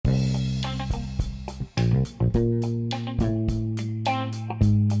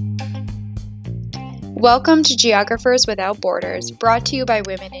Welcome to Geographers Without Borders, brought to you by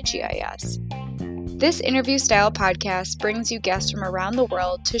Women in GIS. This interview-style podcast brings you guests from around the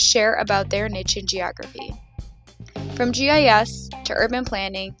world to share about their niche in geography. From GIS to urban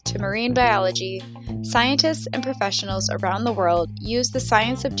planning to marine biology, scientists and professionals around the world use the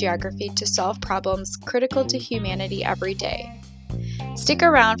science of geography to solve problems critical to humanity every day. Stick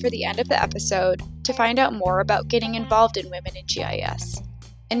around for the end of the episode to find out more about getting involved in Women in GIS.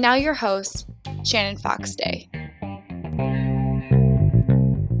 And now your host, Shannon Fox Day.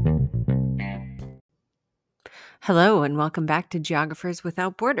 Hello, and welcome back to Geographers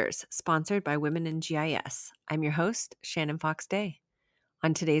Without Borders, sponsored by Women in GIS. I'm your host, Shannon Fox Day.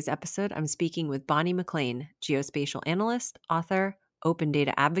 On today's episode, I'm speaking with Bonny McClain, geospatial analyst, author, open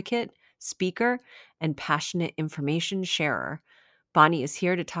data advocate, speaker, and passionate information sharer. Bonny is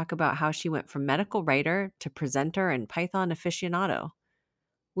here to talk about how she went from medical writer to presenter and Python aficionado.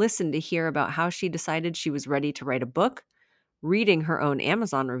 Listen to hear about how she decided she was ready to write a book, reading her own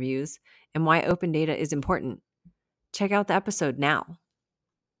Amazon reviews, and why open data is important. Check out the episode now.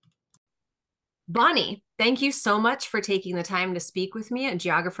 Bonny, thank you so much for taking the time to speak with me at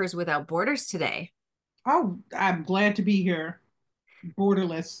Geographers Without Borders today. Oh, I'm glad to be here.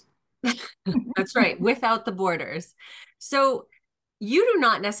 Borderless. That's right, without the borders. So you do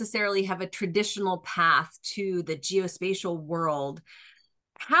not necessarily have a traditional path to the geospatial world.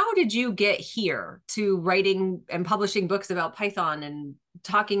 How did you get here to writing and publishing books about Python and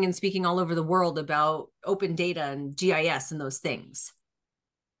talking and speaking all over the world about open data and GIS and those things?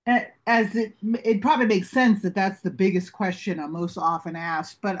 As it probably makes sense that that's the biggest question I'm most often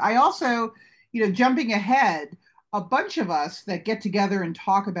asked. But I also, jumping ahead, a bunch of us that get together and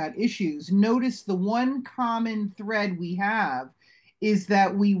talk about issues notice the one common thread we have is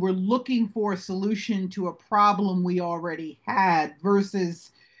that we were looking for a solution to a problem we already had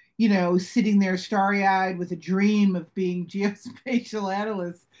versus, sitting there starry-eyed with a dream of being geospatial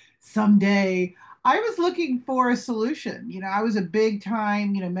analysts someday. I was looking for a solution. I was a big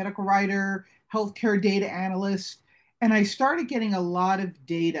time, medical writer, healthcare data analyst, and I started getting a lot of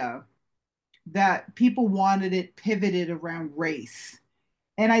data that people wanted it pivoted around race.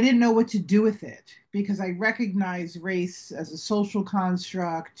 And I didn't know what to do with it because I recognize race as a social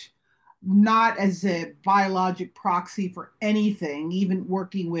construct, not as a biologic proxy for anything, even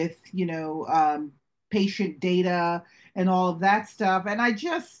working with, patient data and all of that stuff. And I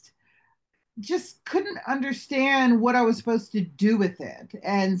just couldn't understand what I was supposed to do with it.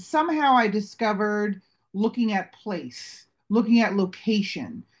 And somehow I discovered looking at place, looking at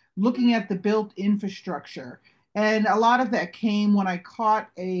location, looking at the built infrastructure. And a lot of that came when I caught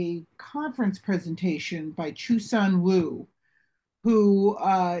a conference presentation by Chusun Wu, who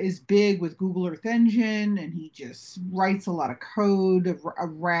is big with Google Earth Engine, and he just writes a lot of code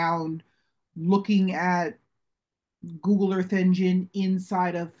around looking at Google Earth Engine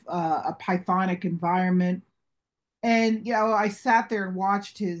inside of a Pythonic environment. And, I sat there and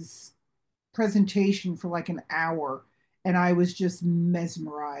watched his presentation for like an hour, and I was just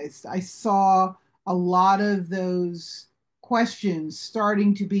mesmerized. I saw a lot of those questions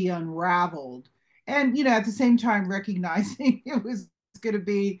starting to be unraveled. And, at the same time, recognizing it was going to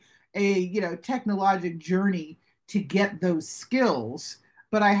be a, technologic journey to get those skills.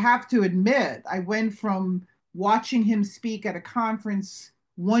 But I have to admit, I went from watching him speak at a conference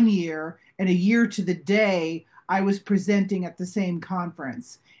one year and a year to the day I was presenting at the same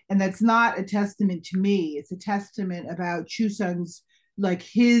conference. And that's not a testament to me. It's a testament about Chusun's, like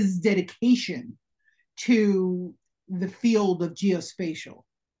his dedication to the field of geospatial.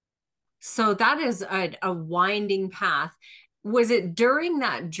 So that is a winding path. Was it during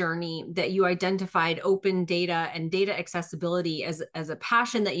that journey that you identified open data and data accessibility as a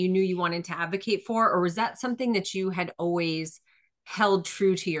passion that you knew you wanted to advocate for, or was that something that you had always held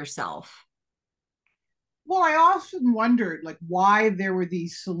true to yourself? Well, I often wondered why there were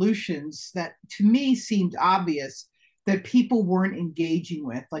these solutions that to me seemed obvious that people weren't engaging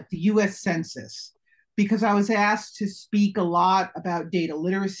with, like the US Census, because I was asked to speak a lot about data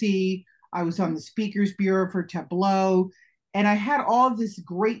literacy. I was on the Speakers Bureau for Tableau, and I had all of this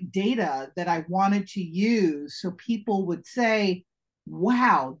great data that I wanted to use so people would say,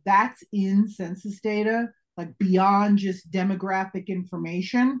 wow, that's in census data, like beyond just demographic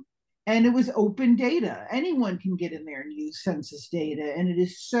information. And it was open data. Anyone can get in there and use census data, and it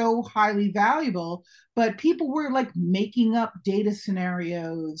is so highly valuable. But people were making up data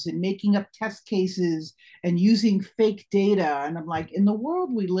scenarios and making up test cases and using fake data. And I'm like, in the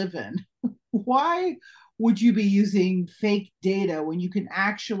world we live in, why would you be using fake data when you can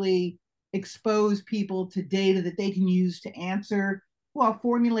actually expose people to data that they can use to answer, well,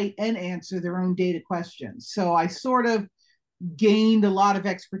 formulate and answer their own data questions. So I sort of gained a lot of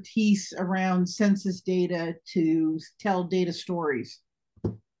expertise around census data to tell data stories.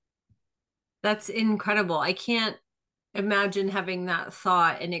 That's incredible. I can't imagine having that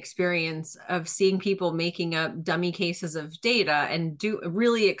thought and experience of seeing people making up dummy cases of data and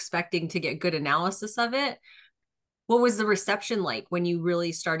really expecting to get good analysis of it. What was the reception like when you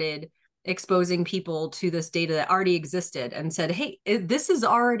really started exposing people to this data that already existed and said, hey, this is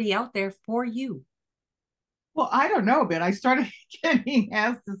already out there for you? Well, I don't know, but I started getting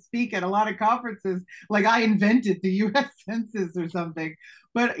asked to speak at a lot of conferences, like I invented the U.S. Census or something.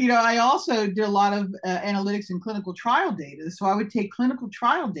 But I also did a lot of analytics and clinical trial data. So I would take clinical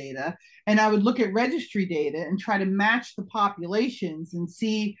trial data and I would look at registry data and try to match the populations and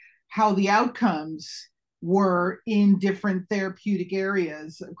see how the outcomes were in different therapeutic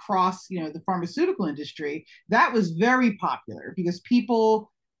areas across, the pharmaceutical industry. That was very popular because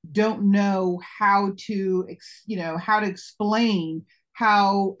people don't know how to explain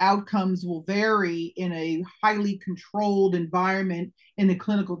how outcomes will vary in a highly controlled environment in a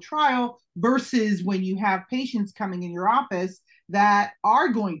clinical trial versus when you have patients coming in your office that are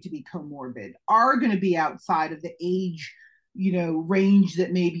going to be comorbid, are going to be outside of the age range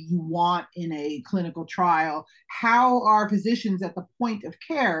that maybe you want in a clinical trial. How are physicians at the point of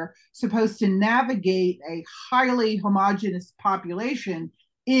care supposed to navigate a highly homogeneous population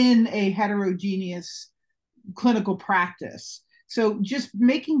in a heterogeneous clinical practice? So just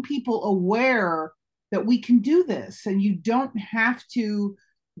making people aware that we can do this and you don't have to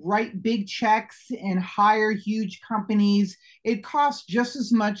write big checks and hire huge companies. It costs just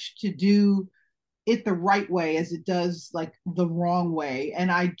as much to do it the right way as it does like the wrong way. And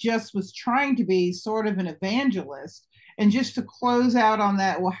I just was trying to be sort of an evangelist. And just to close out on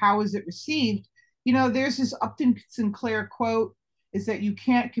that, well, how is it received? There's this Upton Sinclair quote, is that you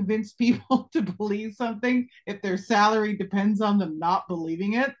can't convince people to believe something if their salary depends on them not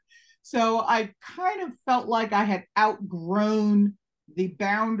believing it. So I kind of felt like I had outgrown the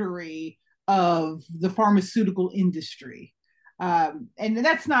boundary of the pharmaceutical industry. And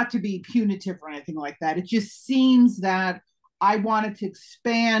that's not to be punitive or anything like that. It just seems that I wanted to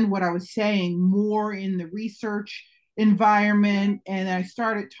expand what I was saying more in the research environment. And I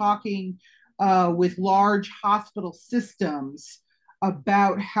started talking with large hospital systems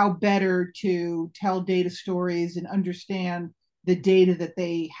about how better to tell data stories and understand the data that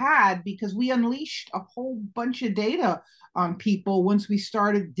they had, because we unleashed a whole bunch of data on people once we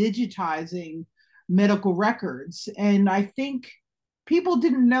started digitizing medical records. And I think people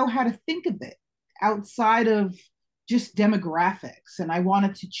didn't know how to think of it outside of just demographics. And I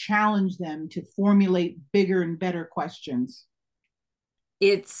wanted to challenge them to formulate bigger and better questions.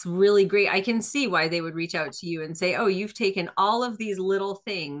 It's really great. I can see why they would reach out to you and say, oh, you've taken all of these little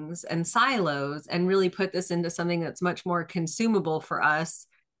things and silos and really put this into something that's much more consumable for us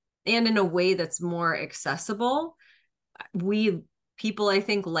and in a way that's more accessible. We people, I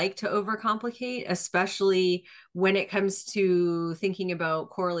think, like to overcomplicate, especially when it comes to thinking about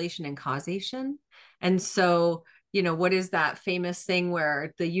correlation and causation. And so, what is that famous thing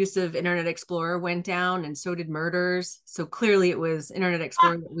where the use of Internet Explorer went down and so did murders? So clearly it was Internet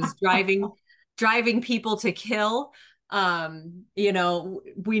Explorer that was driving people to kill. We know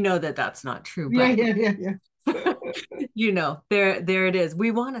that that's not true, Yeah, but yeah. there it is.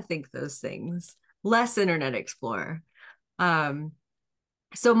 We want to think those things. Less Internet Explorer.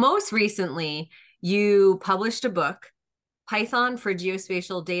 So most recently, you published a book, Python for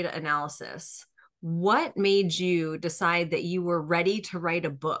Geospatial Data Analysis. What made you decide that you were ready to write a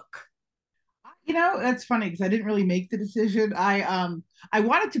book? That's funny because I didn't really make the decision. I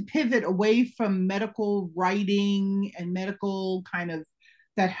wanted to pivot away from medical writing and medical kind of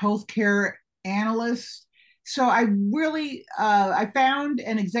that healthcare analyst. So I found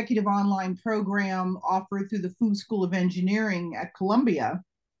an executive online program offered through the Food School of Engineering at Columbia,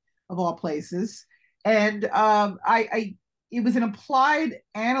 of all places, and I it was an applied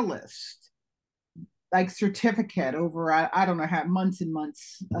analyst like certificate over I don't know how months and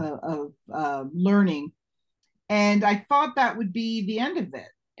months of learning, and I thought that would be the end of it.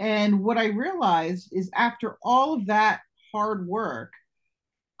 And what I realized is after all of that hard work,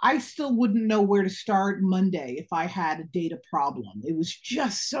 I still wouldn't know where to start Monday if I had a data problem. It was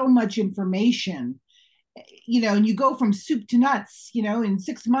just so much information, and you go from soup to nuts, in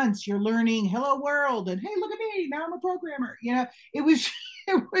 6 months, you're learning hello world and hey, look at me, now I'm a programmer. It was,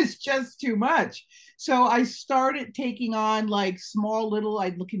 it was just too much. So I started taking on like small little,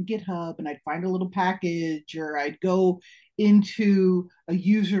 I'd look in GitHub and I'd find a little package, or I'd go into a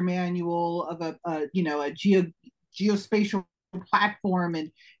user manual of geospatial platform,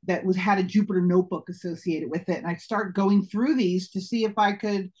 and that was had a Jupyter notebook associated with it. And I start going through these to see if I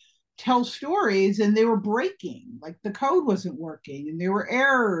could tell stories, and they were breaking, like the code wasn't working and there were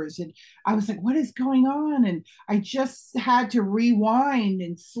errors, and I was like, what is going on? And I just had to rewind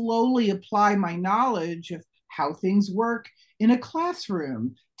and slowly apply my knowledge of how things work in a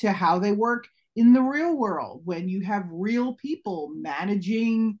classroom to how they work in the real world when you have real people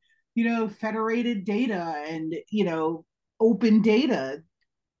managing, federated data and, open data.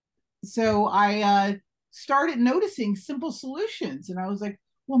 So I started noticing simple solutions, and I was like,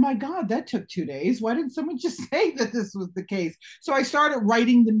 well, my God, that took 2 days. Why didn't someone just say that this was the case? So I started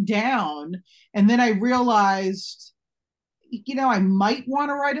writing them down, and then I realized, I might want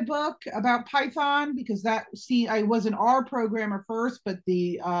to write a book about Python, because I was an R programmer first, but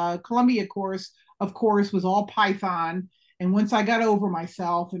the Columbia course, of course, was all Python. And once I got over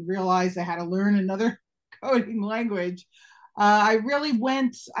myself and realized I had to learn another coding language, I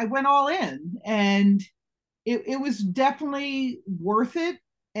went all in, and it was definitely worth it.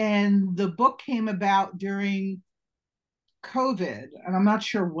 And the book came about during COVID, and I'm not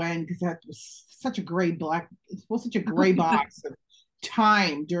sure when, because that was such a gray box of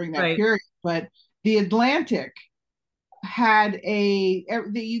time during that Right. period. But the Atlantic they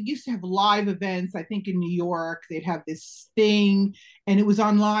used to have live events. I think in New York they'd have this thing, and it was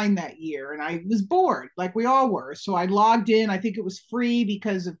online that year, and I was bored like we all were, so I logged in. I think it was free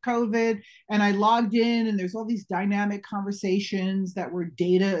because of COVID, and I logged in, and there's all these dynamic conversations that were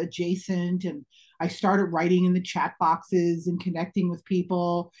data adjacent, and I started writing in the chat boxes and connecting with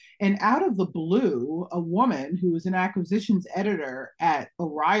people. And out of the blue, a woman who was an acquisitions editor at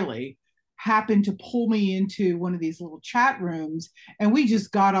O'Reilly happened to pull me into one of these little chat rooms, and we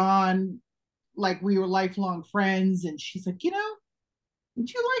just got on like we were lifelong friends. And she's like, would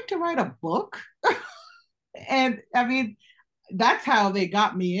you like to write a book? And I mean, that's how they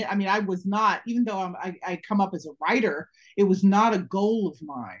got me. I mean, I was not, even though I come up as a writer, it was not a goal of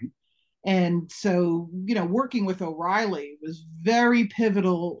mine. And so, working with O'Reilly was very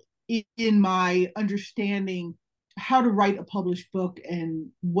pivotal in my understanding how to write a published book and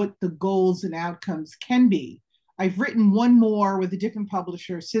what the goals and outcomes can be. I've written one more with a different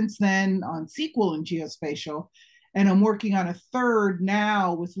publisher since then on SQL and geospatial, and I'm working on a third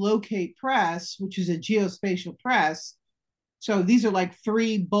now with Locate Press, which is a geospatial press. So these are like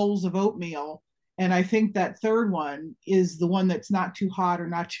three bowls of oatmeal. And I think that third one is the one that's not too hot or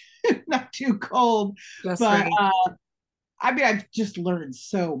not too cold. Just But right. I mean, I've just learned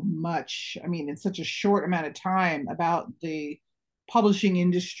so much. I mean, in such a short amount of time about the publishing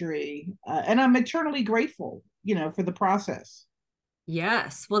industry, and I'm eternally grateful, for the process.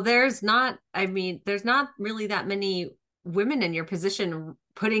 Yes. Well, there's not really that many women in your position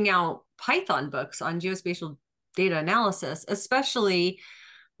putting out Python books on geospatial data analysis, especially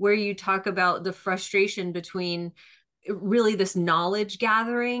where you talk about the frustration between really this knowledge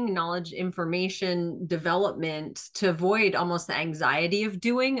gathering, knowledge information development to avoid almost the anxiety of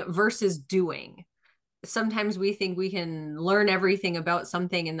doing versus doing. Sometimes we think we can learn everything about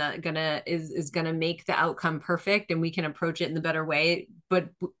something and that is gonna make the outcome perfect and we can approach it in the better way, but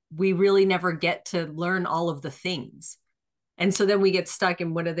we really never get to learn all of the things. And so then we get stuck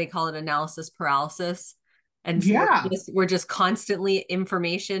in, what do they call it, analysis paralysis. And so Yeah. we're just constantly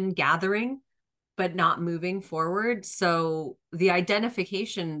information gathering but not moving forward. So the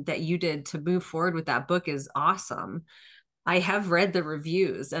identification that you did to move forward with that book is awesome. I have read the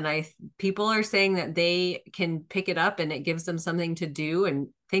reviews, and people are saying that they can pick it up and it gives them something to do and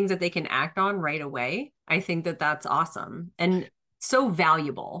things that they can act on right away. I think that that's awesome and so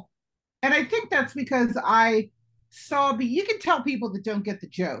valuable. And I think that's because you can tell people that don't get the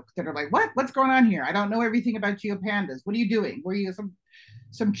joke, that are like, what's going on here? I don't know everything about geopandas. What are you doing? Were you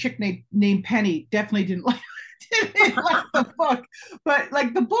some chick named Penny definitely didn't like didn't like the book. But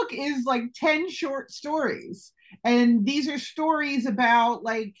like the book is like 10 short stories. And these are stories about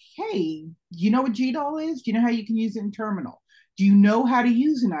like, hey, do you know what GDOL is? Do you know how you can use it in terminal? Do you know how to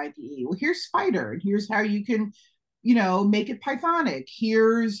use an IDE? Well, here's Spider, and here's how you can, make it Pythonic.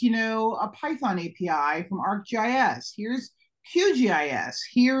 Here's, a Python API from ArcGIS. Here's QGIS.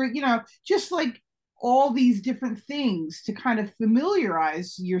 Here, just like all these different things to kind of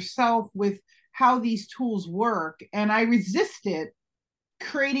familiarize yourself with how these tools work. And I resisted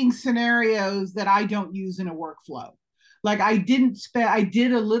creating scenarios that I don't use in a workflow. Like I did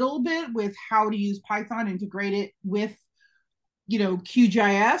a little bit with how to use Python, integrate it with,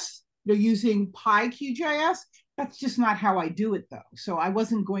 QGIS, using PyQGIS. That's just not how I do it, though. So I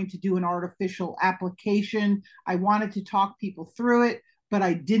wasn't going to do an artificial application. I wanted to talk people through it, but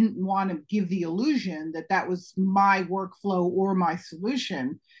I didn't want to give the illusion that that was my workflow or my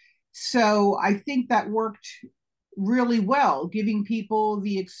solution. So I think that worked really well, giving people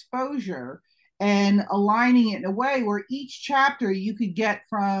the exposure and aligning it in a way where each chapter you could get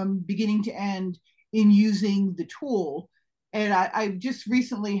from beginning to end in using the tool. And I just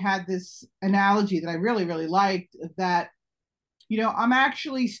recently had this analogy that I really, really liked, that, I'm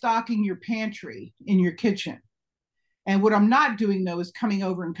actually stocking your pantry in your kitchen. And what I'm not doing, though, is coming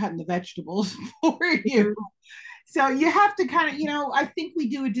over and cutting the vegetables for you. Mhm. So you have to kind of, I think we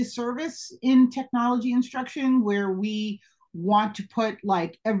do a disservice in technology instruction where we want to put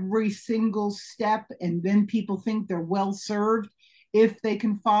like every single step, and then people think they're well served if they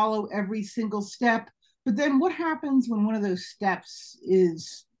can follow every single step. But then what happens when one of those steps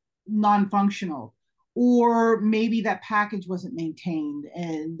is non-functional, or maybe that package wasn't maintained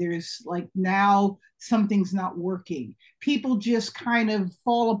and there's like now something's not working? People just kind of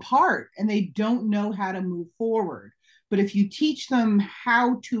fall apart and they don't know how to move forward. But if you teach them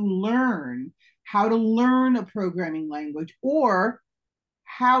how to learn a programming language, or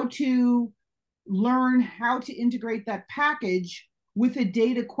how to learn how to integrate that package with a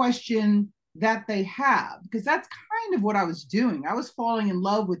data question that they have, because that's kind of what I was doing. I was falling in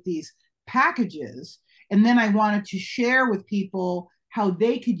love with these packages, and then I wanted to share with people how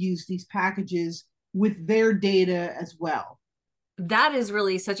they could use these packages with their data as well. That is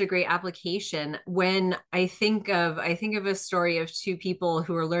really such a great application. When I think of a story of two people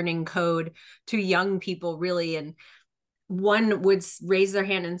who are learning code, two young people really, and one would raise their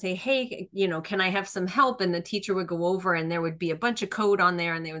hand and say, hey, can I have some help? And the teacher would go over and there would be a bunch of code on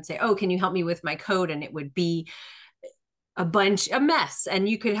there, and they would say, oh, can you help me with my code? And it would be a mess, and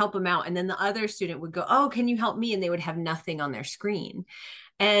you could help them out. And then the other student would go, oh, can you help me? And they would have nothing on their screen.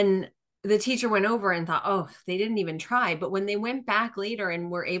 And the teacher went over and thought, oh, they didn't even try. But when they went back later and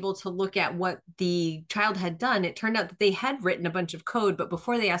were able to look at what the child had done, it turned out that they had written a bunch of code, but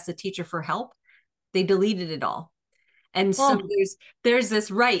before they asked the teacher for help, they deleted it all. And so Oh, there's this,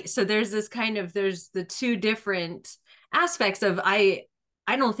 right. So there's this kind of, there's the two different aspects of, I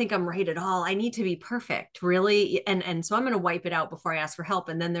don't think I'm right at all. I need to be perfect, really. And so I'm going to wipe it out before I ask for help.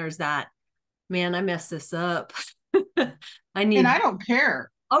 And then there's that, man, I messed this up. I and need. I don't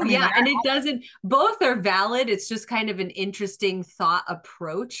care. Oh I mean, yeah, and it doesn't, both are valid. It's just kind of an interesting thought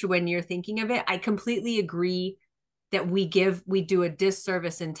approach when you're thinking of it. I completely agree that we do a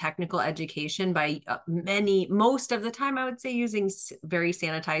disservice in technical education by most of the time, I would say, using very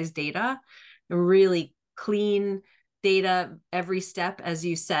sanitized data, really clean data every step, as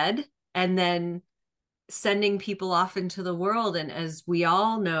you said, and then sending people off into the world. And as we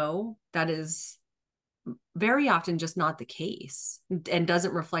all know, that is very often just not the case and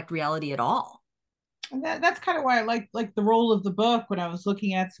doesn't reflect reality at all. and that's kind of why I like the role of the book. When I was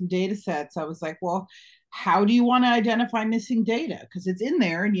looking at some data sets, I was like, well, how do you want to identify missing data? Because it's in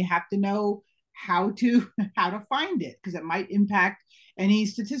there and you have to know how to how to find it, because it might impact any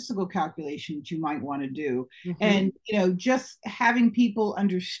statistical calculation that you might want to do. Mm-hmm. And just having people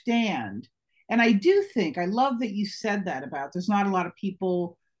understand. And I do think, I love that you said that, about there's not a lot of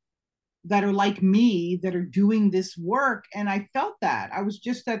people that are like me that are doing this work. And I felt that. I was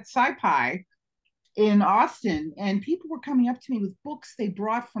just at SciPi in Austin, and people were coming up to me with books they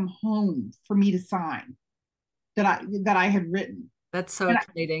brought from home for me to sign, that I had written. That's so And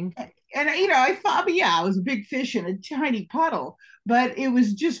exciting. I thought, yeah, I was a big fish in a tiny puddle, but it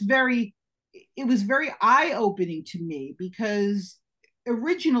was very eye opening to me, because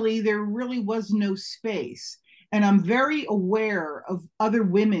originally there really was no space. And I'm very aware of other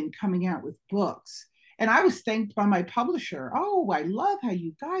women coming out with books. And I was thanked by my publisher. Oh, I love how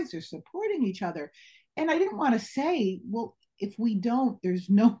you guys are supporting each other. And I didn't want to say, well, if we don't, there's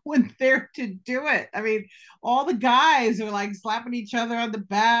no one there to do it. I mean, all the guys are like slapping each other on the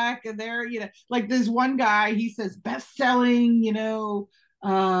back, and they're, like this one guy, he says best selling,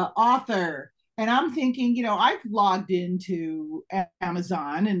 author. And I'm thinking, I've logged into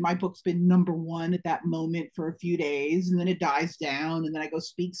Amazon and my book's been number one at that moment for a few days, and then it dies down, and then I go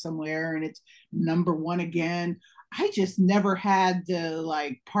speak somewhere and it's number one again. I just never had the,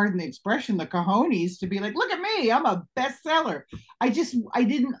 like, pardon the expression, the cojones to be like, look at me, I'm a bestseller. I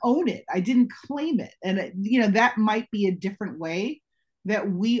didn't own it. I didn't claim it. And that might be a different way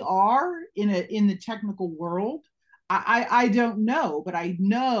that we are in the technical world. I don't know, but I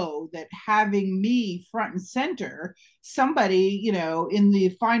know that having me front and center, somebody, in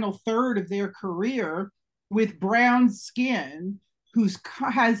the final third of their career with brown skin,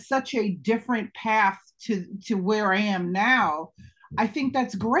 has such a different path to where I am now, I think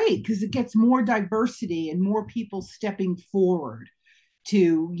that's great because it gets more diversity and more people stepping forward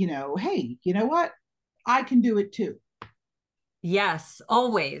to, hey, you know what? I can do it too. Yes,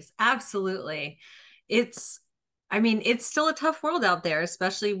 always. Absolutely. It's, I mean, it's still a tough world out there,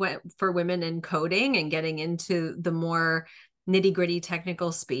 especially for women in coding and getting into the more nitty-gritty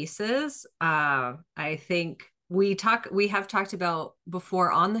technical spaces. I think we have talked about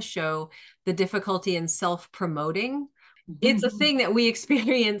before on the show the difficulty in self-promoting. It's a thing that we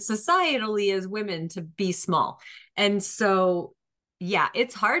experience societally as women to be small. And so, yeah,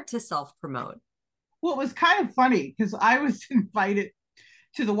 it's hard to self-promote. Well, it was kind of funny because I was invited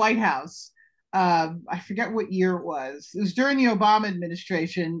to the White House. I forget what year it was. It was during the Obama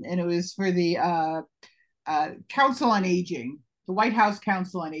administration, and it was for the Council on Aging, the White House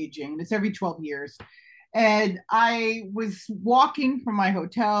Council on Aging, and it's every 12 years. And I was walking from my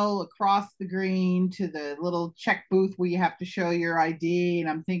hotel across the green to the little check booth where you have to show your ID. And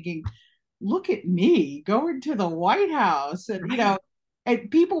I'm thinking, look at me going to the White House. And, Right.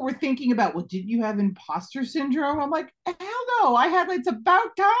 and people were thinking about, well, did you have imposter syndrome? I'm like, hell no, I had it's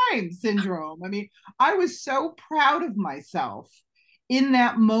about time syndrome. I mean, I was so proud of myself in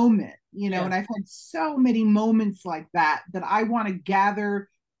that moment, Yeah. and I've had so many moments like that I want to gather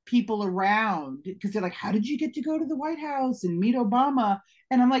people around because they're like, how did you get to go to the White House and meet Obama?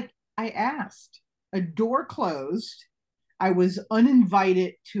 And I'm like, I asked. A door closed. I was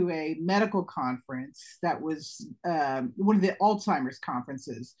uninvited to a medical conference that was one of the Alzheimer's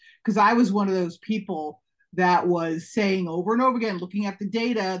conferences because I was one of those people that was saying over and over again, looking at the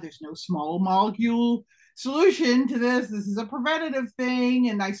data, there's no small molecule solution to this. This is a preventative thing.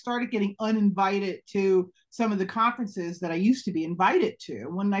 And I started getting uninvited to some of the conferences that I used to be invited to.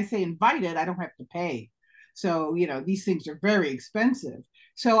 When I say invited, I don't have to pay. So, these things are very expensive.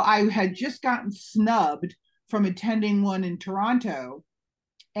 So I had just gotten snubbed from attending one in Toronto.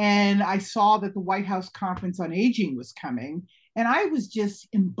 And I saw that the White House Conference on Aging was coming. And I was just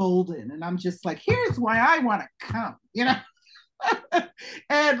emboldened. And I'm just like, here's why I want to come.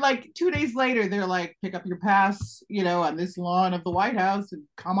 And like 2 days later, they're like, pick up your pass, on this lawn of the White House and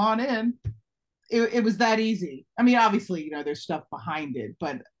come on in. It was that easy. I mean, obviously, there's stuff behind it,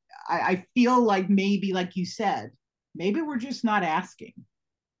 but I feel like maybe, like you said, maybe we're just not asking.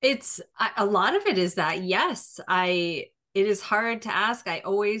 It's a lot of it is that, yes, it is hard to ask. I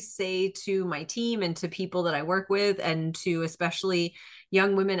always say to my team and to people that I work with and to especially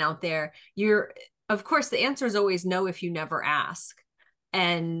young women out there, of course, the answer is always no if you never ask.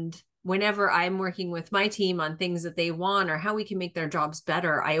 And whenever I'm working with my team on things that they want or how we can make their jobs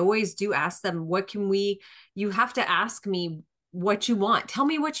better, I always do ask them, you have to ask me what you want. Tell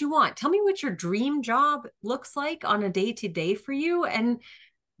me what you want. Tell me what your dream job looks like on a day-to-day for you. And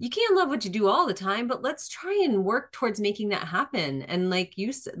you can't love what you do all the time, but let's try and work towards making that happen. And like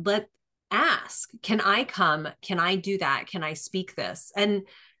you said, ask, can I come? Can I do that? Can I speak this? And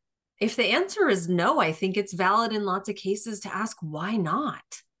if the answer is no, I think it's valid in lots of cases to ask why not.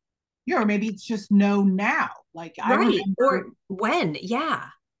 Or maybe it's just no now. Like I Right. Or remember, when. Yeah.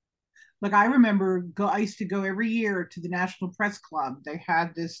 I used to go every year to the National Press Club. They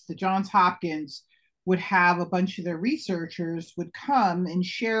had the Johns Hopkins would have a bunch of their researchers would come and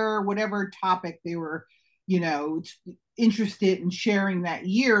share whatever topic they were, you know, interested in sharing that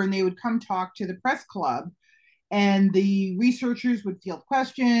year. And they would come talk to the press club and the researchers would field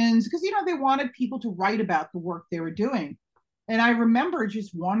questions because, they wanted people to write about the work they were doing. And I remember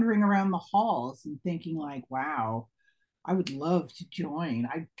just wandering around the halls and thinking like, wow, I would love to join.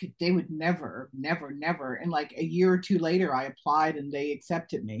 They would never, never, never. And like a year or two later, I applied and they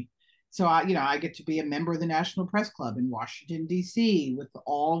accepted me. So I get to be a member of the National Press Club in Washington, D.C., with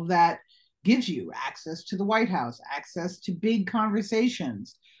all of that gives you access to the White House, access to big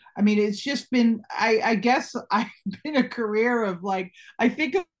conversations. I mean, it's just been, I guess I've been a career of like, I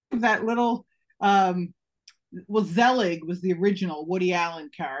think of that little, well, Zelig was the original Woody Allen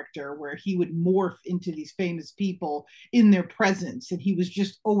character where he would morph into these famous people in their presence, and he was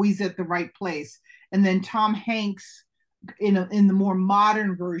just always at the right place. And then Tom Hanks, in the more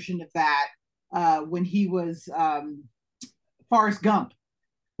modern version of that, when he was Forrest Gump,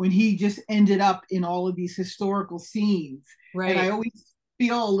 when he just ended up in all of these historical scenes. And I Right. always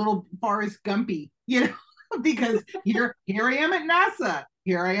feel a little Forrest Gumpy, because here I am at NASA.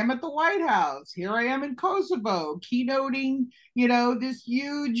 Here I am at the White House. Here I am in Kosovo, keynoting, this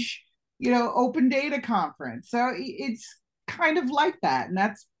huge, open data conference. So it's kind of like that. And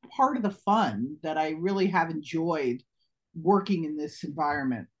that's part of the fun that I really have enjoyed working in this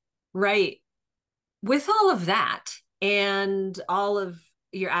environment. Right. With all of that, and all of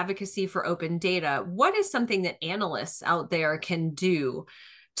your advocacy for open data, what is something that analysts out there can do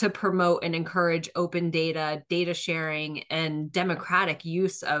to promote and encourage open data, data sharing, and democratic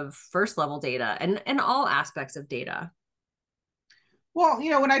use of first level data and all aspects of data? Well,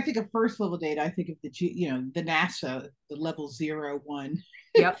 when I think of first level data, I think of the NASA, the level 0, 1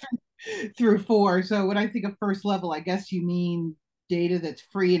 Yep. through 4. So when I think of first level, I guess you mean data that's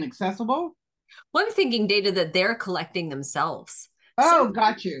free and accessible. Well, I'm thinking data that they're collecting themselves. So, Oh,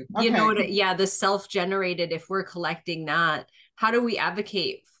 got you. you know Okay. what? Yeah, the self-generated, if we're collecting that, how do we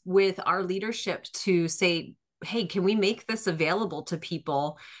advocate with our leadership to say, hey, can we make this available to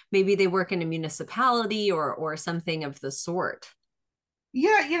people? Maybe they work in a municipality or something of the sort.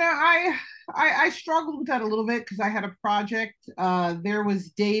 Yeah, I struggled with that a little bit because I had a project. There was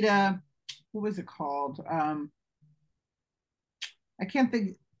data. What was it called? I can't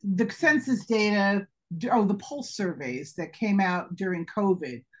think. The census data. Oh, the pulse surveys that came out during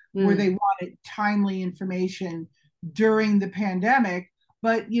COVID, where Mm, they wanted timely information during the pandemic.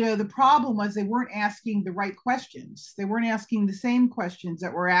 But the problem was they weren't asking the right questions. They weren't asking the same questions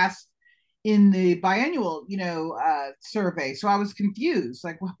that were asked in the biannual, survey. So I was confused.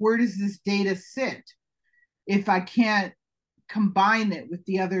 Like, where does this data sit if I can't combine it with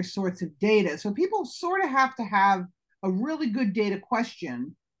the other sorts of data? So people sort of have to have a really good data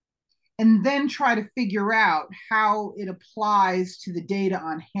question and then try to figure out how it applies to the data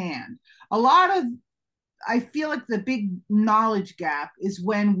on hand. A lot of I feel like the big knowledge gap is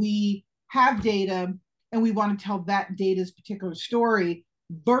when we have data and we want to tell that data's particular story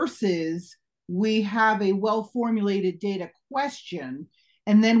versus we have a well formulated data question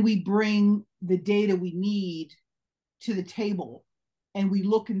and then we bring the data we need to the table and we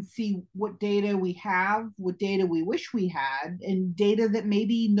look and see what data we have, what data we wish we had, and data that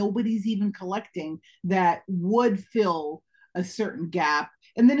maybe nobody's even collecting that would fill a certain gap,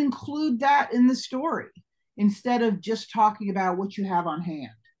 and then include that in the story instead of just talking about what you have on hand.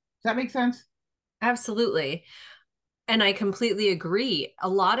 Does that make sense? absolutely. And I completely agree. A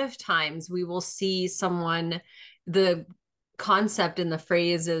lot of times we will see someone, the concept in the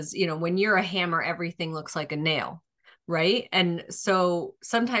phrase is, when you're a hammer, everything looks like a nail, right? And so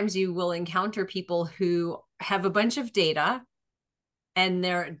sometimes you will encounter people who have a bunch of data and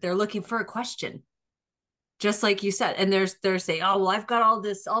they're looking for a question, just like you said, and they're saying, oh well, I've got all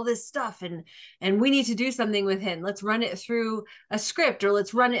this stuff, and we need to do something with it. Let's run it through a script, or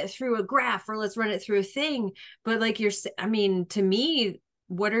let's run it through a graph, or let's run it through a thing. But like I mean, to me,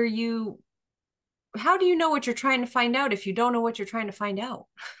 what are you how do you know what you're trying to find out if you don't know what you're trying to find out?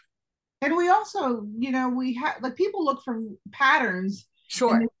 And we also, we have like people look for patterns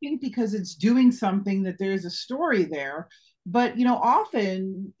and they Sure. think because it's doing something that there's a story there. But,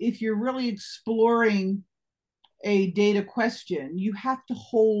 often if you're really exploring a data question, you have to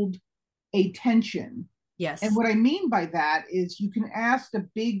hold a tension. And Yes. what I mean by that is you can ask a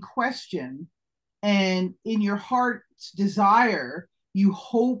big question, and in your heart's desire, you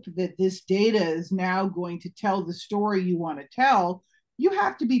hope that this data is now going to tell the story you want to tell. You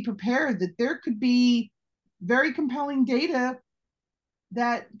have to be prepared that there could be very compelling data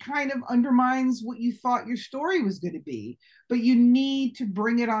that kind of undermines what you thought your story was going to be. But you need to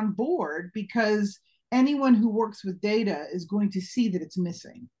bring it on board because anyone who works with data is going to see that it's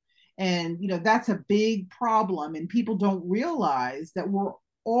missing. And that's a big problem. And people don't realize that we're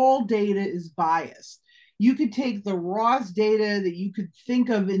all data is biased. You could take the rawest data that you could think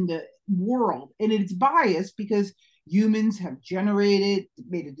of in the world, and it's biased because humans have generated,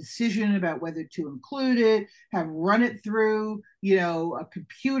 made a decision about whether to include it, have run it through, a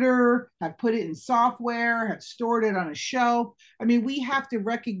computer, have put it in software, have stored it on a shelf. I mean, we have to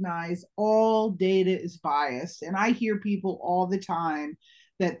recognize all data is biased. And I hear people all the time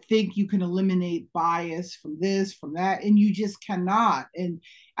that think you can eliminate bias from this, from that, and you just cannot. And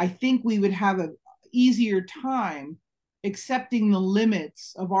I think we would have an easier time accepting the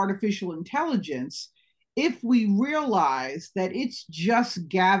limits of artificial intelligence if we realize that it's just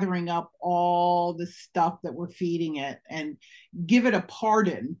gathering up all the stuff that we're feeding it and give it a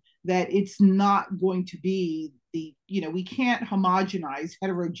pardon that it's not going to be we can't homogenize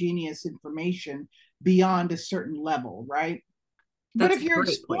heterogeneous information beyond a certain level, right? But That's if a you're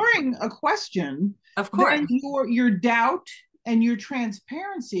great point. exploring a question, Of course. then your doubt and your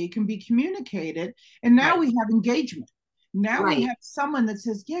transparency can be communicated. And now Right. we have engagement. Now we Right. have someone that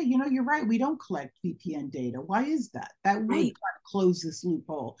says, yeah, you're right. We don't collect VPN data. Why is that? That would kind Right. of close this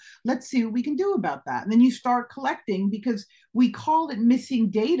loophole. Let's see what we can do about that. And then you start collecting because we call it missing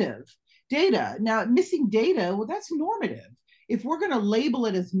data. Now, missing data, well, that's normative. If we're going to label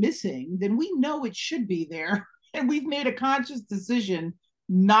it as missing, then we know it should be there And we've made a conscious decision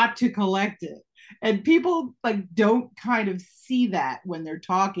not to collect it. And people like don't kind of see that when they're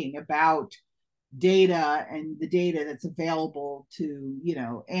talking about data and the data that's available to,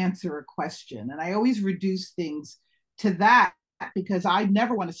 answer a question. And I always reduce things to that because I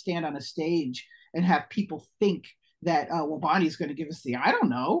never want to stand on a stage and have people think that, well, Bonnie's going to give us I don't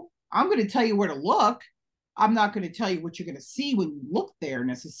know. I'm going to tell you where to look. I'm not going to tell you what you're going to see when you look there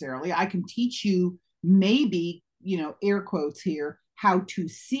necessarily. I can teach you maybe, air quotes here, how to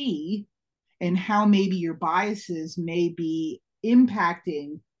see and how maybe your biases may be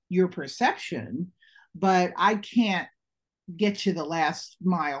impacting your perception, but I can't get you the last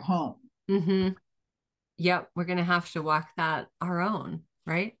mile home. Mm-hmm. Yep, we're going to have to walk that our own,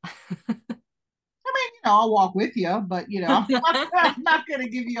 right? I mean, I'll walk with you, but I'm not going to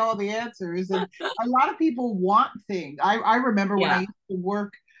give you all the answers. And a lot of people want things. I remember when I used to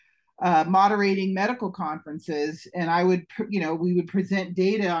work moderating medical conferences, and we would present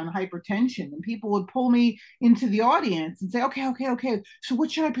data on hypertension, and people would pull me into the audience and say, okay. So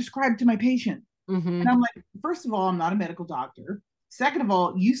what should I prescribe to my patient? Mm-hmm. And I'm like, first of all, I'm not a medical doctor. Second of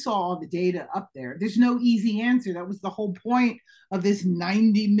all, you saw all the data up there. There's no easy answer. That was the whole point of this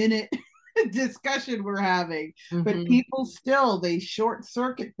 90-minute discussion we're having. Mm-hmm. But people still, they short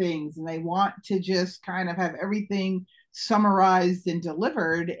circuit things and they want to just kind of have everything summarized and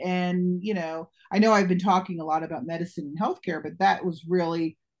delivered. And, I know I've been talking a lot about medicine and healthcare, but that was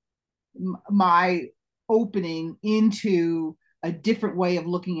really my opening into a different way of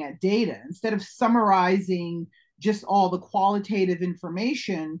looking at data. Instead of summarizing just all the qualitative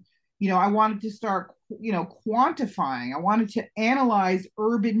information, I wanted to start, quantifying. I wanted to analyze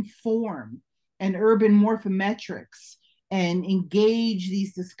urban form and urban morphometrics and engage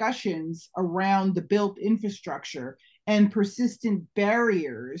these discussions around the built infrastructure and persistent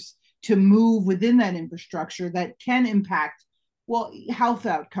barriers to move within that infrastructure that can impact, well, health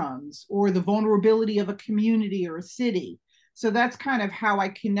outcomes or the vulnerability of a community or a city. So that's kind of how I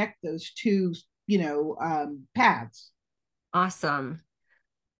connect those two, paths. Awesome.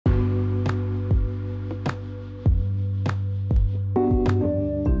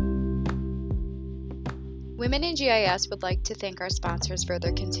 Women in GIS would like to thank our sponsors for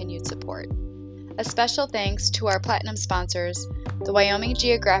their continued support. A special thanks to our platinum sponsors, the Wyoming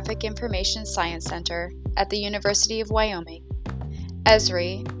Geographic Information Science Center at the University of Wyoming,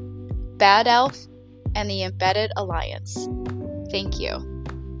 Esri, Bad Elf, and the Embedded Alliance. Thank you.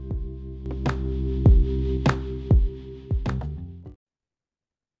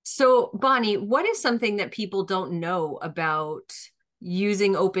 So, Bonnie, what is something that people don't know about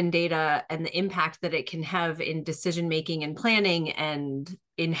using open data and the impact that it can have in decision making and planning and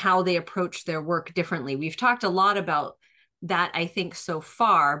in how they approach their work differently? We've talked a lot about that, I think, so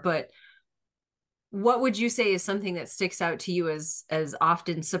far, but what would you say is something that sticks out to you as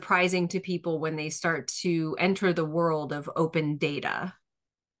often surprising to people when they start to enter the world of open data?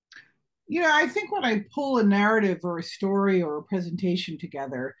 I think when I pull a narrative or a story or a presentation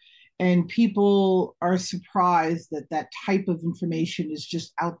together, and people are surprised that that type of information is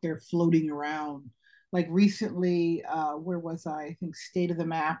just out there floating around. Like recently, where was I? I think State of the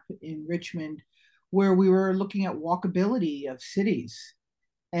Map in Richmond, where we were looking at walkability of cities.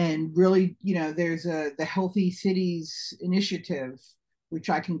 And really, there's the Healthy Cities Initiative, which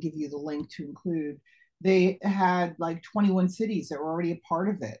I can give you the link to include. They had like 21 cities that were already a part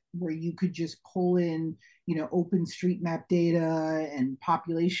of it, where you could just pull in, open street map data and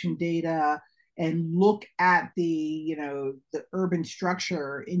population data and look at the urban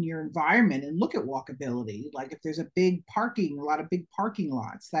structure in your environment and look at walkability. Like if there's a lot of big parking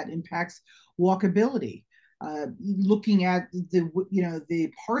lots, that impacts walkability. Looking at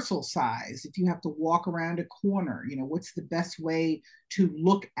the parcel size, if you have to walk around a corner, what's the best way to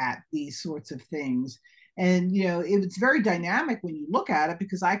look at these sorts of things. And it's very dynamic when you look at it,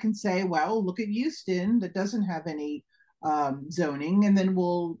 because I can say, well, look at Houston that doesn't have any zoning, and then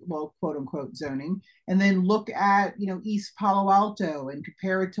well, quote unquote zoning, and then look at East Palo Alto and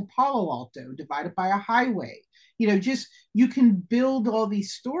compare it to Palo Alto divided by a highway. Just you can build all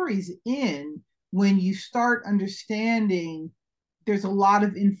these stories in when you start understanding there's a lot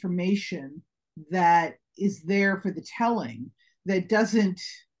of information that is there for the telling, that doesn't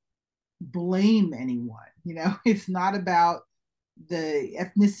blame anyone. It's not about the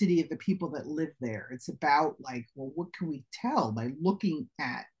ethnicity of the people that live there. It's about like, well, what can we tell by looking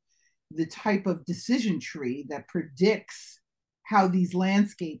at the type of decision tree that predicts how these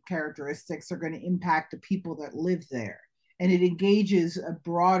landscape characteristics are going to impact the people that live there. And it engages a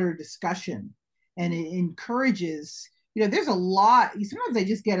broader discussion, and it encourages, there's a lot, sometimes I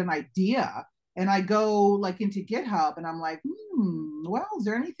just get an idea And I go like into GitHub and I'm like, well, is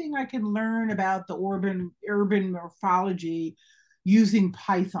there anything I can learn about the urban morphology using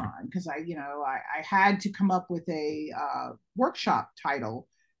Python? Because I had to come up with a workshop title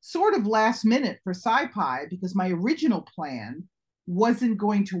sort of last minute for SciPy because my original plan wasn't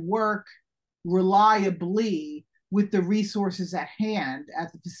going to work reliably with the resources at hand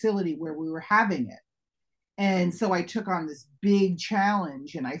at the facility where we were having it. And so I took on this big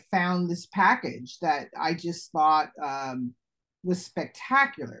challenge and I found this package that I just thought was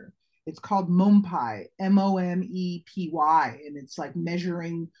spectacular. It's called MOMPY, MOMEPY, and it's like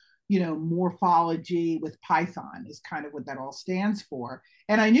measuring, morphology with Python is kind of what that all stands for.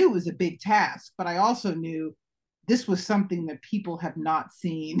 And I knew it was a big task, but I also knew this was something that people have not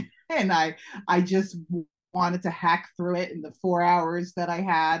seen. And I just wanted to hack through it in the 4 hours that I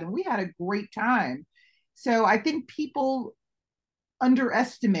had. And we had a great time. So I think people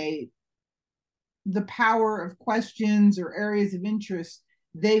underestimate the power of questions or areas of interest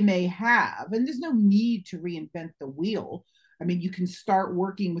they may have. And there's no need to reinvent the wheel. I mean, you can start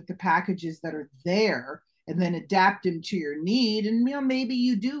working with the packages that are there and then adapt them to your need. And maybe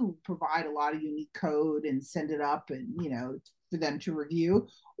you do provide a lot of unique code and send it up and for them to review.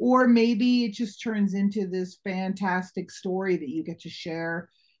 Or maybe it just turns into this fantastic story that you get to share,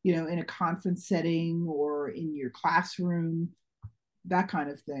 in a conference setting or in your classroom, that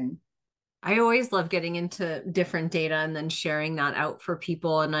kind of thing. I always love getting into different data and then sharing that out for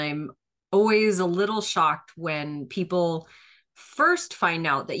people. And I'm always a little shocked when people first find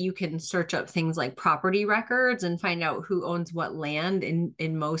out that you can search up things like property records and find out who owns what land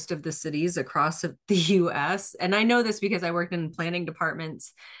in most of the cities across the US. And I know this because I worked in planning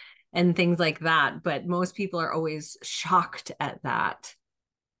departments and things like that, but most people are always shocked at that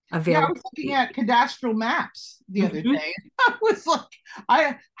Yeah, I availability. was looking at cadastral maps the other day. I was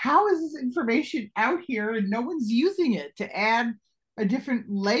like, how is this information out here and no one's using it to add a different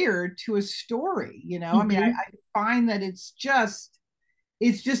layer to a story? I mean, Mm-hmm. I find that it's just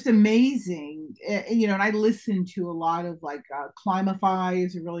amazing. And I listen to a lot of like Climify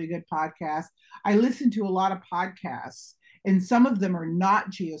is a really good podcast. I listen to a lot of podcasts, and some of them are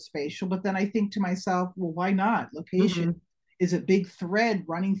not geospatial. But then I think to myself, well, why not? Location Mm-hmm. is a big thread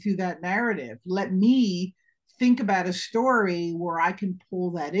running through that narrative. Let me think about a story where I can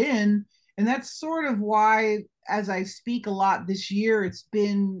pull that in. And that's sort of why, as I speak a lot this year, it's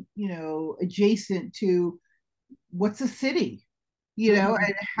been, adjacent to what's a city, Mm-hmm. and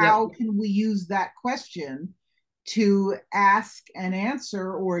Yep. how can we use that question to ask and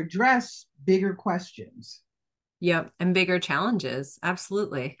answer or address bigger questions. Yep. And bigger challenges.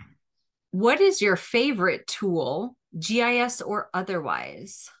 Absolutely. What is your favorite tool, GIS or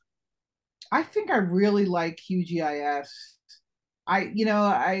otherwise? I think I really like QGIS. I, you know,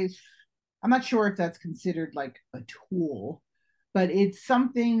 I'm not sure if that's considered like a tool, but it's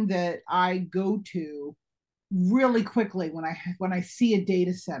something that I go to really quickly when I see a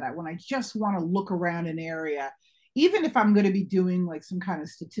data set, when I just want to look around an area, even if I'm going to be doing like some kind of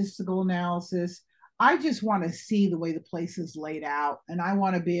statistical analysis. I just want to see the way the place is laid out, and I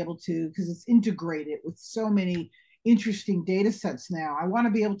want to be able to, because it's integrated with so many interesting data sets now. I want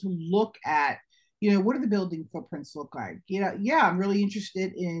to be able to look at, what do the building footprints look like? Yeah, I'm really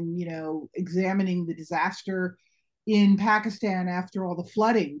interested in, examining the disaster in Pakistan after all the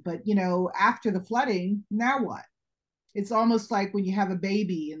flooding. But, after the flooding, now what? It's almost like when you have a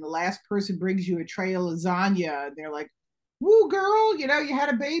baby and the last person brings you a tray of lasagna and they're like, woo, girl, you had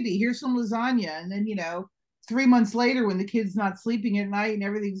a baby. Here's some lasagna. And then, 3 months later, when the kid's not sleeping at night and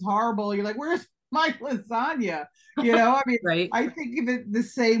everything's horrible, you're like, where's my lasagna? I mean, Right. I think of it the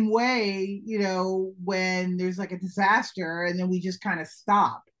same way, when there's like a disaster and then we just kind of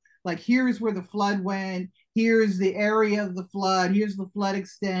stop. Like, here's where the flood went. Here's the area of the flood. Here's the flood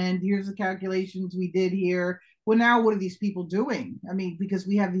extent. Here's the calculations we did here. Well, now what are these people doing? I mean, because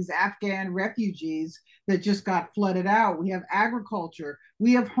we have these Afghan refugees that just got flooded out. We have agriculture.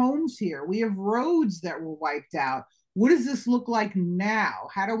 We have homes here. We have roads that were wiped out. What does this look like now?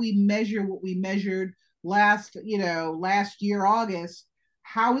 How do we measure what we measured last year, August?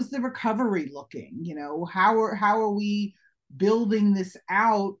 How is the recovery looking? How are we building this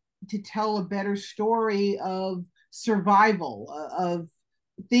out to tell a better story of survival, of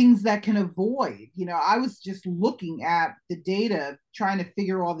things that can avoid. I was just looking at the data, trying to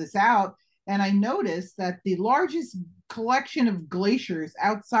figure all this out. And I noticed that the largest collection of glaciers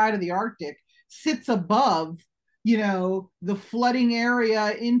outside of the Arctic sits above, the flooding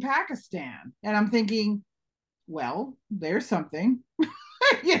area in Pakistan. And I'm thinking, well, there's something.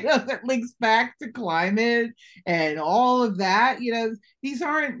 that links back to climate and all of that. These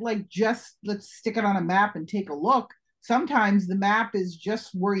aren't like just let's stick it on a map and take a look. Sometimes the map is just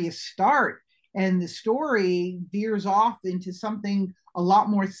where you start, and the story veers off into something a lot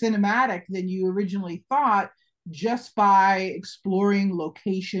more cinematic than you originally thought just by exploring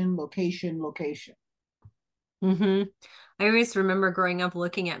location, location, location. Mm-hmm. I always remember growing up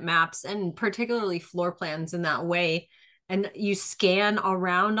looking at maps and particularly floor plans in that way. And you scan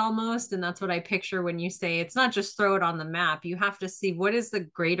around almost. And that's what I picture when you say it's not just throw it on the map. You have to see what is the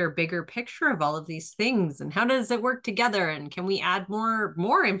greater, bigger picture of all of these things and how does it work together? And can we add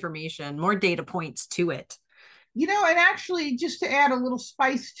more information, more data points to it? And actually, just to add a little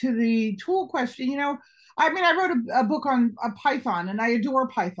spice to the tool question, I mean, I wrote a book on a Python, and I adore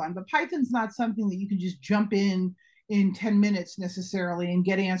Python, but Python's not something that you can just jump in 10 minutes necessarily and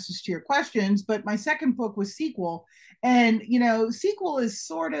get answers to your questions. But my second book was SQL, and SQL is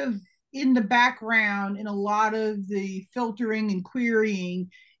sort of in the background in a lot of the filtering and querying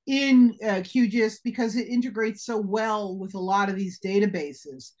in QGIS because it integrates so well with a lot of these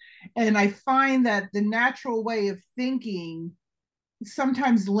databases. And I find that the natural way of thinking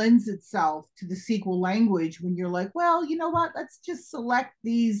sometimes lends itself to the SQL language when you're like, well, you know what? Let's just select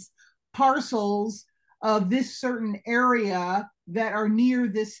these parcels of this certain area that are near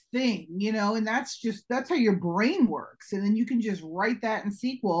this thing, and that's how your brain works. And then you can just write that in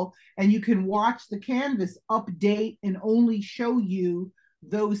SQL and you can watch the canvas update and only show you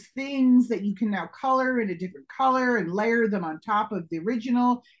those things that you can now color in a different color and layer them on top of the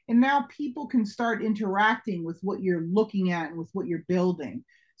original. And now people can start interacting with what you're looking at and with what you're building.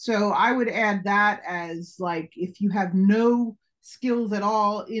 So I would add that as like, if you have no skills at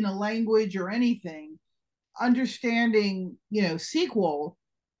all in a language or anything, understanding, SQL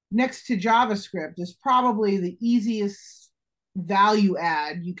next to JavaScript is probably the easiest value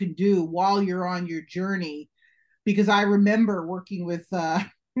add you can do while you're on your journey. Because I remember working with,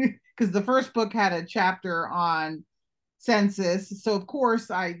 because the first book had a chapter on census. So, of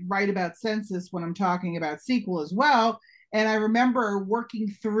course, I write about census when I'm talking about SQL as well. And I remember working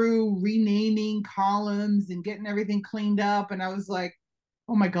through renaming columns and getting everything cleaned up. And I was like,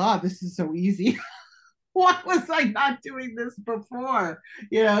 oh my God, this is so easy. Why was I not doing this before?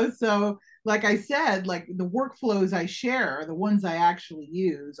 So like I said, like the workflows I share are the ones I actually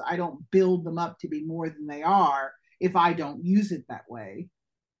use. I don't build them up to be more than they are if I don't use it that way.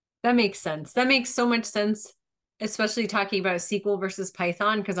 That makes sense. That makes so much sense, especially talking about SQL versus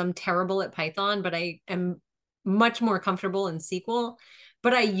Python, because I'm terrible at Python, but I am much more comfortable in SQL.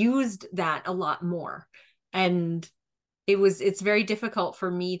 But I used that a lot more. And it's very difficult for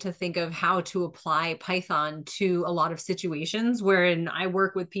me to think of how to apply Python to a lot of situations wherein I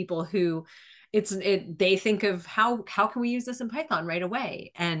work with people who they think of how can we use this in Python right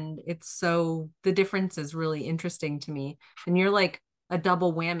away. And the difference is really interesting to me. And you're like a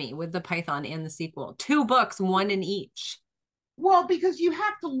double whammy with the Python and the SQL. 2 books, one in each. Well, because you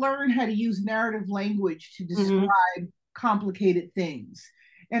have to learn how to use narrative language to describe complicated things.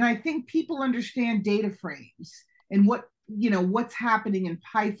 And I think people understand data frames and what's happening in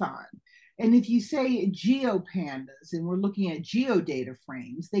Python. And if you say geopandas and we're looking at geodata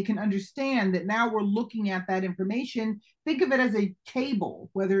frames, they can understand that now we're looking at that information. Think of it as a table,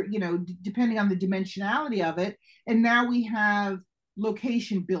 whether, depending on the dimensionality of it. And now we have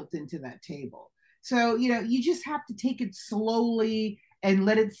location built into that table. So, you just have to take it slowly and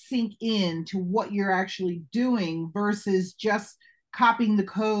let it sink in to what you're actually doing versus just copying the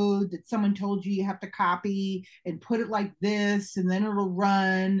code that someone told you have to copy and put it like this, and then it'll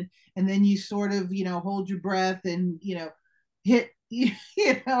run. And then you sort of, hold your breath and, hit,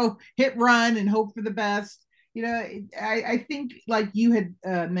 hit run and hope for the best. I think like you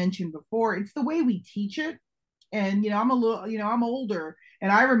had mentioned before, it's the way we teach it. And, I'm older,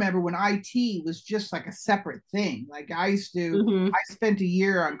 and I remember when IT was just like a separate thing. Like I spent a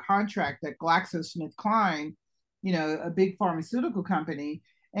year on contract at GlaxoSmithKline, a big pharmaceutical company.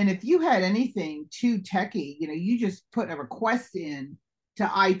 And if you had anything too techy, you just put a request in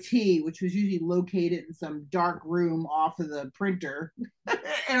to IT, which was usually located in some dark room off of the printer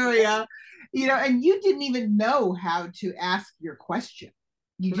area, and you didn't even know how to ask your question.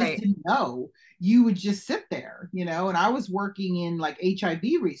 You just didn't know. You would just sit there, and I was working in like HIV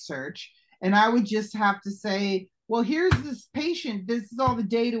research, and I would just have to say, well, here's this patient. This is all the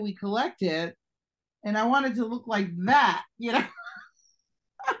data we collected. And I wanted to look like that.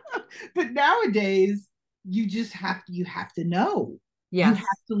 But nowadays, you have to know. Yes. You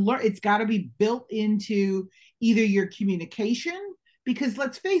have to learn. It's got to be built into either your communication, because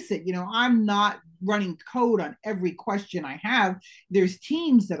let's face it, I'm not running code on every question I have. There's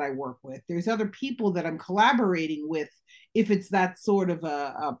teams that I work with. There's other people that I'm collaborating with if it's that sort of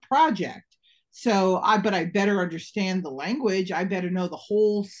a project. But I better understand the language. I better know the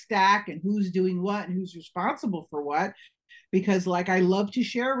whole stack and who's doing what and who's responsible for what. Because, like, I love to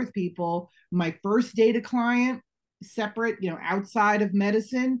share with people my first data client, separate, outside of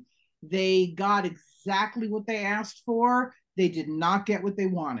medicine, they got exactly what they asked for. They did not get what they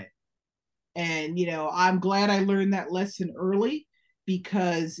wanted. And, I'm glad I learned that lesson early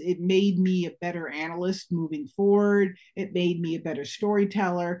because it made me a better analyst moving forward. It made me a better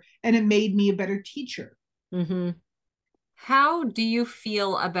storyteller and it made me a better teacher. Mm-hmm. How do you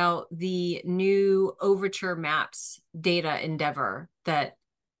feel about the new Overture Maps data endeavor that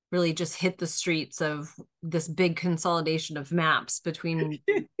really just hit the streets of this big consolidation of maps between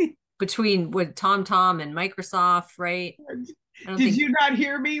with TomTom and Microsoft, right? Did you not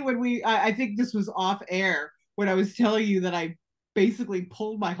hear me when I think this was off air when I was telling you that I basically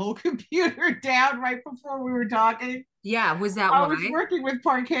pulled my whole computer down right before we were talking? Yeah, was that I why? was working with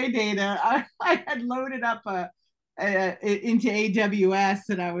Parquet data. I had loaded up into AWS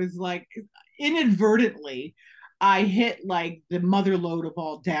and I was like, inadvertently, I hit like the mother load of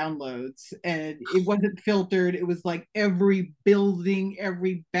all downloads and it wasn't filtered. It was like every building,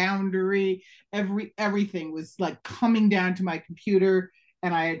 every boundary, everything was like coming down to my computer.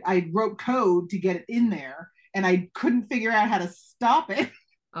 And I wrote code to get it in there and I couldn't figure out how to stop it.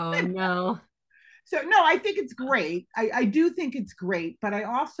 Oh no. So no, I think it's great. I do think it's great, but I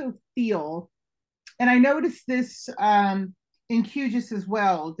also feel, and I noticed this in QGIS as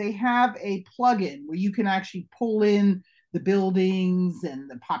well, they have a plugin where you can actually pull in the buildings and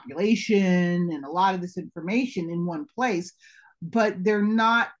the population and a lot of this information in one place, but they're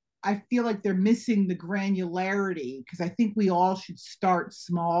not, I feel like they're missing the granularity because I think we all should start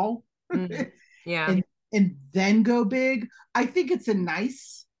small Yeah. and then go big. I think it's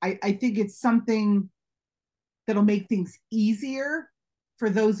I think it's something that'll make things easier for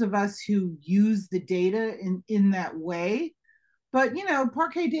those of us who use the data in that way. But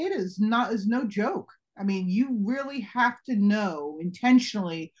Parquet data is no joke. I mean, you really have to know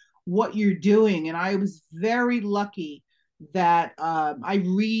intentionally what you're doing. And I was very lucky that I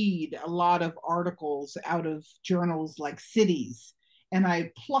read a lot of articles out of journals like Cities. And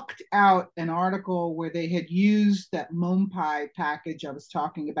I plucked out an article where they had used that MOMPI package I was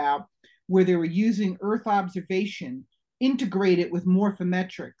talking about, where they were using Earth observation integrated with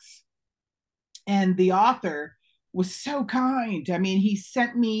morphometrics. And the author was so kind. I mean, he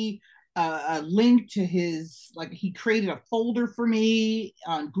sent me a link to he created a folder for me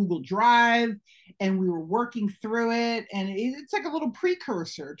on Google Drive, and we were working through it. And it's like a little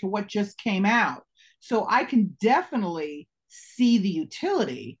precursor to what just came out. So I can definitely see the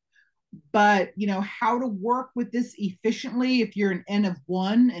utility. But how to work with this efficiently if you're an N of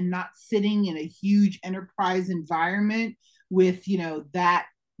one and not sitting in a huge enterprise environment with that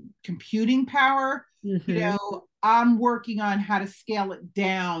computing power. I'm working on how to scale it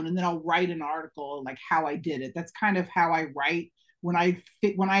down, and then I'll write an article like how I did it. That's kind of how I write when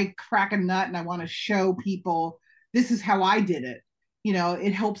I crack a nut and I want to show people this is how I did it.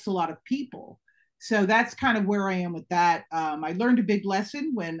 It helps a lot of people. So that's kind of where I am with that. I learned a big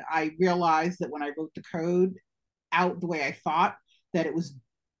lesson when I realized that when I wrote the code out the way I thought, that it was,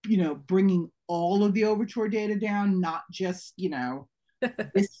 bringing all of the Overture data down, not just,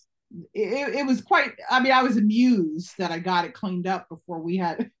 this. It was quite, I mean, I was amused that I got it cleaned up before we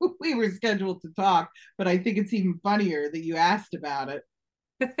were scheduled to talk, but I think it's even funnier that you asked about it.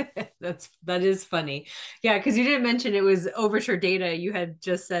 That is funny. Yeah, because you didn't mention it was Overture data. You had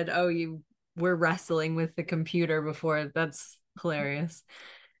just said, oh, you were wrestling with the computer before. That's hilarious.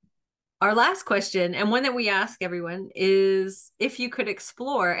 Our last question, and one that we ask everyone, is if you could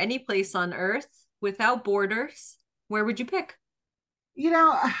explore any place on Earth without borders, where would you pick?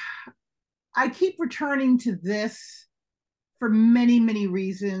 I keep returning to this for many, many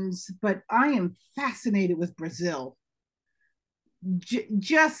reasons, but I am fascinated with Brazil. Just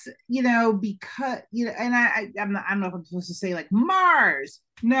because and I don't know if I'm supposed to say like Mars.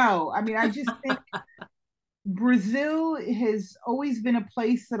 No, I mean I just think Brazil has always been a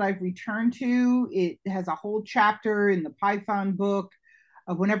place that I've returned to. It has a whole chapter in the Python book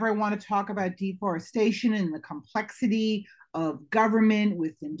of whenever I want to talk about deforestation and the complexity of government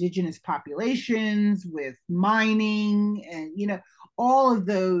with indigenous populations, with mining, and all of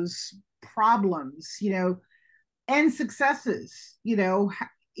those problems, and successes,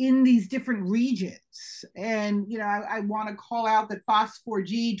 in these different regions. And, I want to call out that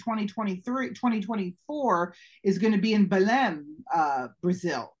FOSS4G 2024 is going to be in Belém,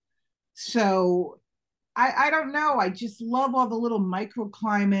 Brazil. So I don't know. I just love all the little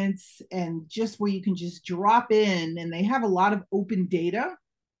microclimates and just where you can just drop in, and they have a lot of open data.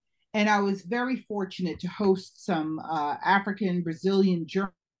 And I was very fortunate to host some African Brazilian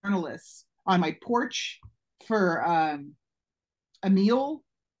journalists on my porch for a meal.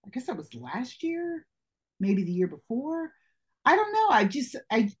 I guess that was last year, maybe the year before. I don't know.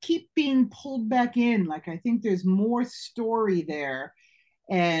 I keep being pulled back in. Like I think there's more story there,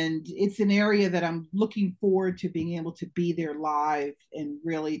 and it's an area that I'm looking forward to being able to be there live and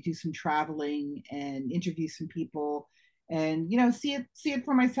really do some traveling and interview some people and see it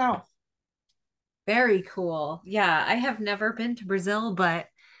for myself. Very cool. Yeah, I have never been to Brazil, but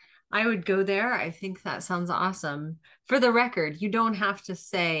I would go there. I think that sounds awesome. For the record, you don't have to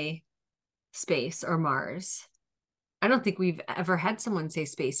say space or Mars. I don't think we've ever had someone say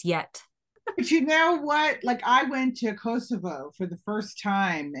space yet. But you know what? Like I went to Kosovo for the first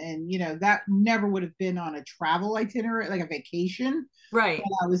time, and that never would have been on a travel itinerary, like a vacation. But Right.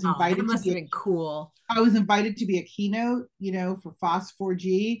 I was Oh, that invited to must be have a been cool. I was invited to be a keynote, for FOSS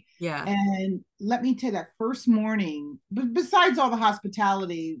 4G. Yeah. And let me tell you, that first morning, besides all the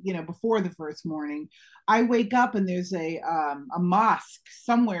hospitality, before the first morning, I wake up and there's a mosque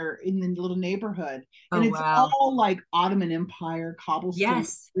somewhere in the little neighborhood, Oh, and it's wow. all like Ottoman Empire cobblestone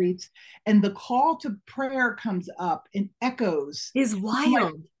Yes. streets, and the call to prayer comes up and echoes. Is I'm like,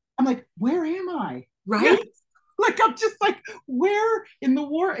 wild, I'm like, where am I? right? Like I'm just like, where in the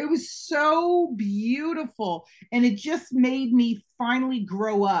war? It was so beautiful, and it just made me finally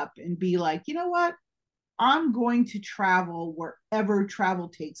grow up and be like, you know what, I'm going to travel wherever travel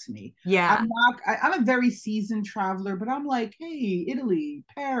takes me. Yeah, I'm a very seasoned traveler, but I'm like, hey, Italy,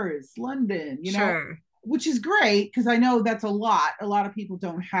 Paris, London, sure. which is great because I know that's a lot of people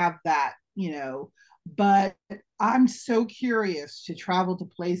don't have that, but I'm so curious to travel to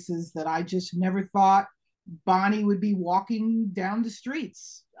places that I just never thought Bonnie would be walking down the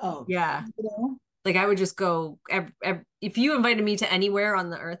streets of, Yeah. you know. Like I would just go if you invited me to anywhere on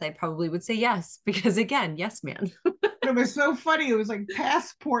the earth, I probably would say yes because again, yes, man. It was so funny. It was like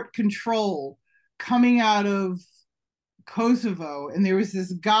passport control coming out of Kosovo, and there was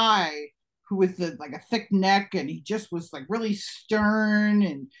this guy who with like a thick neck, and he just was like really stern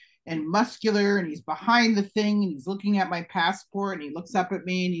and muscular, and he's behind the thing, and he's looking at my passport, and he looks up at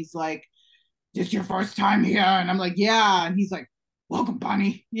me, and he's like, "This your first time here?" And I'm like, "Yeah." And he's like, "Welcome,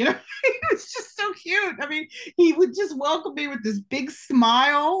 Bonnie." It was just so cute. I mean, he would just welcome me with this big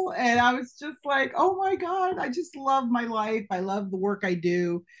smile, and I was just like, "Oh my god, I just love my life. I love the work I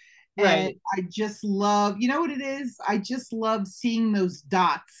do." And Right. I just love, you know what it is? I just love seeing those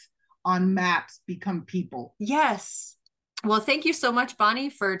dots on maps become people. Yes. Well, thank you so much, Bonnie,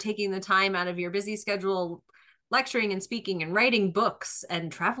 for taking the time out of your busy schedule, lecturing and speaking and writing books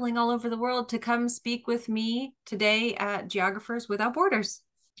and traveling all over the world to come speak with me today at Geographers Without Borders.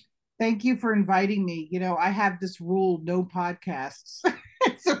 Thank you for inviting me. I have this rule, no podcasts.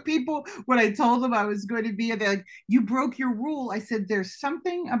 So people, when I told them I was going to be, they're like, "You broke your rule." I said, "There's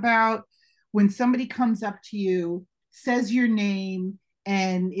something about when somebody comes up to you, says your name,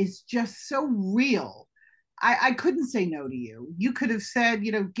 and is just so real. I couldn't say no to you. You could have said,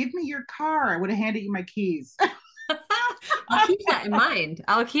 give me your car. I would have handed you my keys." I'll keep that in mind.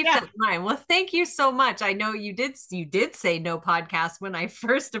 I'll keep Yeah. that in mind. Well, thank you so much. I know you did say no podcast when I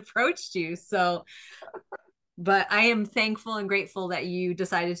first approached you. So, but I am thankful and grateful that you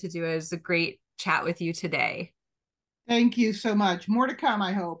decided to do it. It was a great chat with you today. Thank you so much. More to come,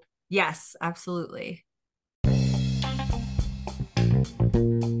 I hope. Yes, absolutely.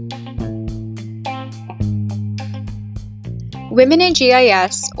 Women in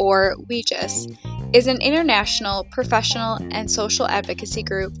GIS, or WEGIS, is an international, professional, and social advocacy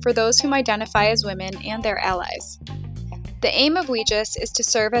group for those whom identify as women and their allies. The aim of WEGIS is to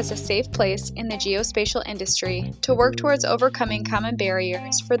serve as a safe place in the geospatial industry to work towards overcoming common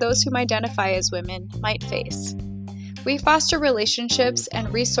barriers for those whom identify as women might face. We foster relationships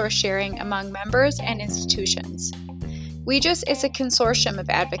and resource sharing among members and institutions. WEGIS is a consortium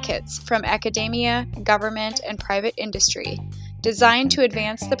of advocates from academia, government, and private industry designed to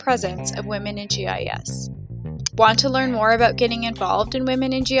advance the presence of women in GIS. Want to learn more about getting involved in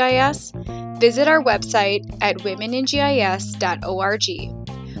Women in GIS? Visit our website at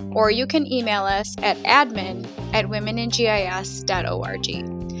womeningis.org, or you can email us at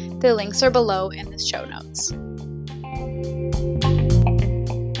admin@womeningis.org. The links are below in the show notes.